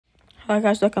Alright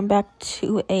guys, welcome back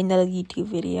to another YouTube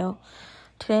video.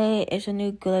 Today is a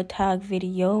new Gorilla Tag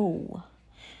video.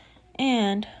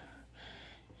 And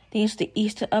I think it's the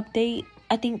Easter update.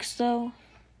 I think so.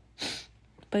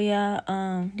 But yeah,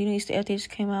 the new Easter update just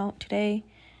came out today.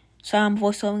 So I'm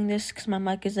voiceovering this because my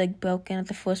mic is like broken at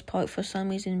the first part for some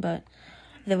reason, but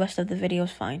the rest of the video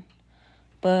is fine.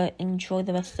 But enjoy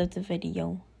the rest of the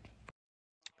video.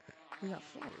 We got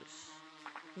flowers.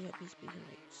 We got these big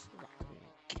lights.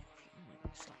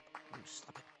 Stop. I'm just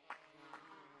slapping.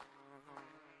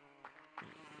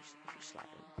 If you slap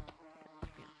it,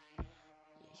 yeah.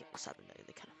 You can slap it,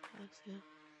 they kind of fast, yeah.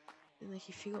 And like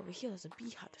if you go over here, there's a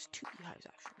beehive. There's two beehives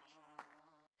actually.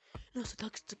 No, so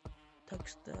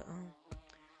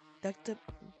the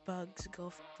bug's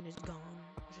girlfriend is gone,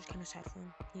 which is kind of sad for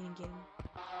him. He didn't get him.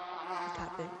 Just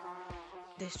tap it.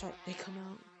 They come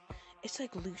out. It's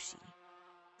like Lucy,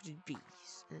 which is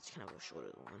bees, and it's kind of a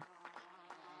shorter one.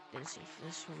 Didn't see for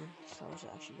this one. Flowers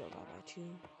actually go bye-bye too.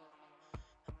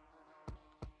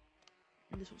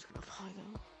 And this one's kind of high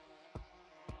though.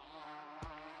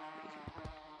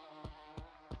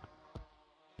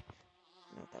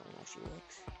 I know if that one actually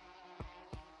works.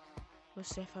 Let's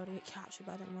see if I would get captured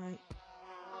by that night.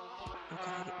 Okay,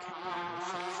 I get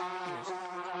captured.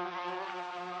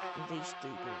 And these three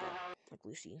do that, like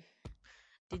Lucy.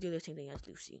 They do the same thing as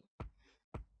Lucy.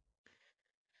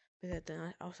 But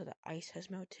then also the ice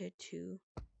has melted too.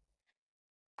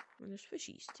 And there's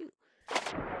fishies too. Got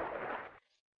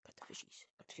the fishies.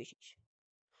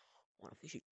 Want a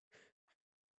fishy.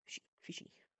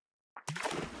 Fishy.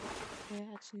 Yeah,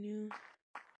 that's new.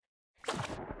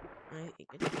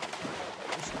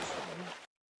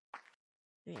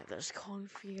 Yeah, there's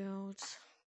cornfields.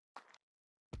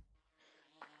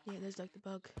 Yeah, there's like the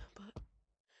bug, but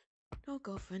no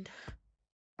girlfriend.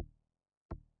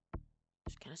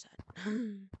 It's kind of sad.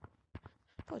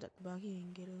 If I was like the bug, he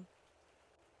didn't get her.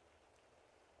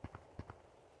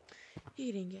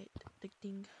 He didn't get the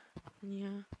thing. And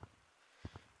yeah,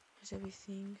 there's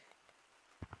everything.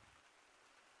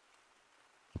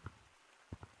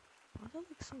 Why does that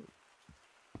look so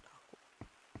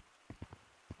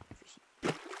fishy?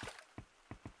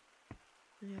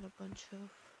 And you have a bunch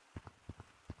of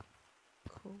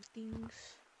cool things.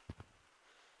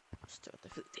 Start the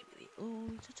food table. Oh,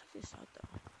 let's check this out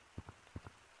though.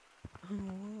 Oh,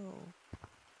 whoa.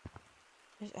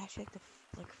 There's actually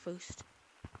like the first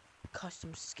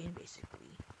custom skin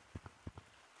basically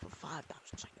for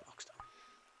 5,000 shiny bucks though.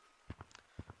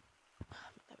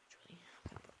 That was really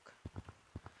kind of broke.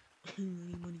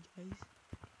 Need money, guys.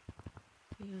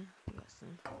 Yeah, we got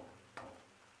some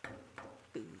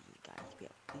booze, guys. We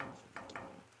got booze in the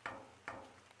game.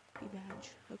 Free badge,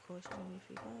 of course. There's only a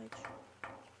free badge.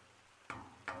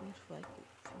 Thanks for like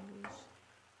fingers.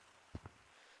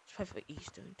 It's probably for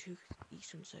Eastern too.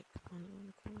 Eastern's like on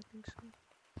the corner, I think so.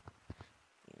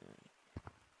 Yeah.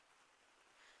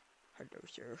 Hello,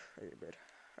 sir. Hey, bit.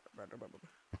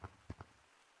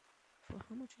 For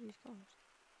how much do these cost?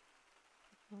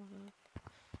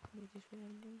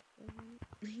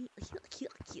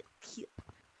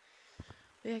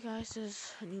 But yeah, guys,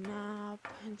 there's a new map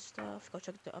and stuff. Go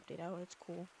check the update out. It's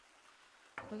cool.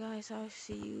 But guys, I'll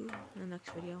see you in the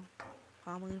next video.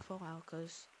 Probably in for a while,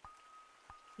 cause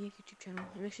my YouTube channel.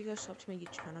 And make sure you go sub to my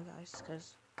YouTube channel, guys,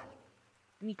 cause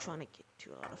me trying to get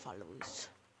to a lot of followers,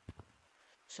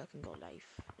 so I can go live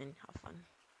and have fun.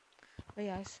 But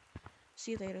guys,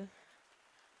 see you later.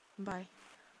 Bye.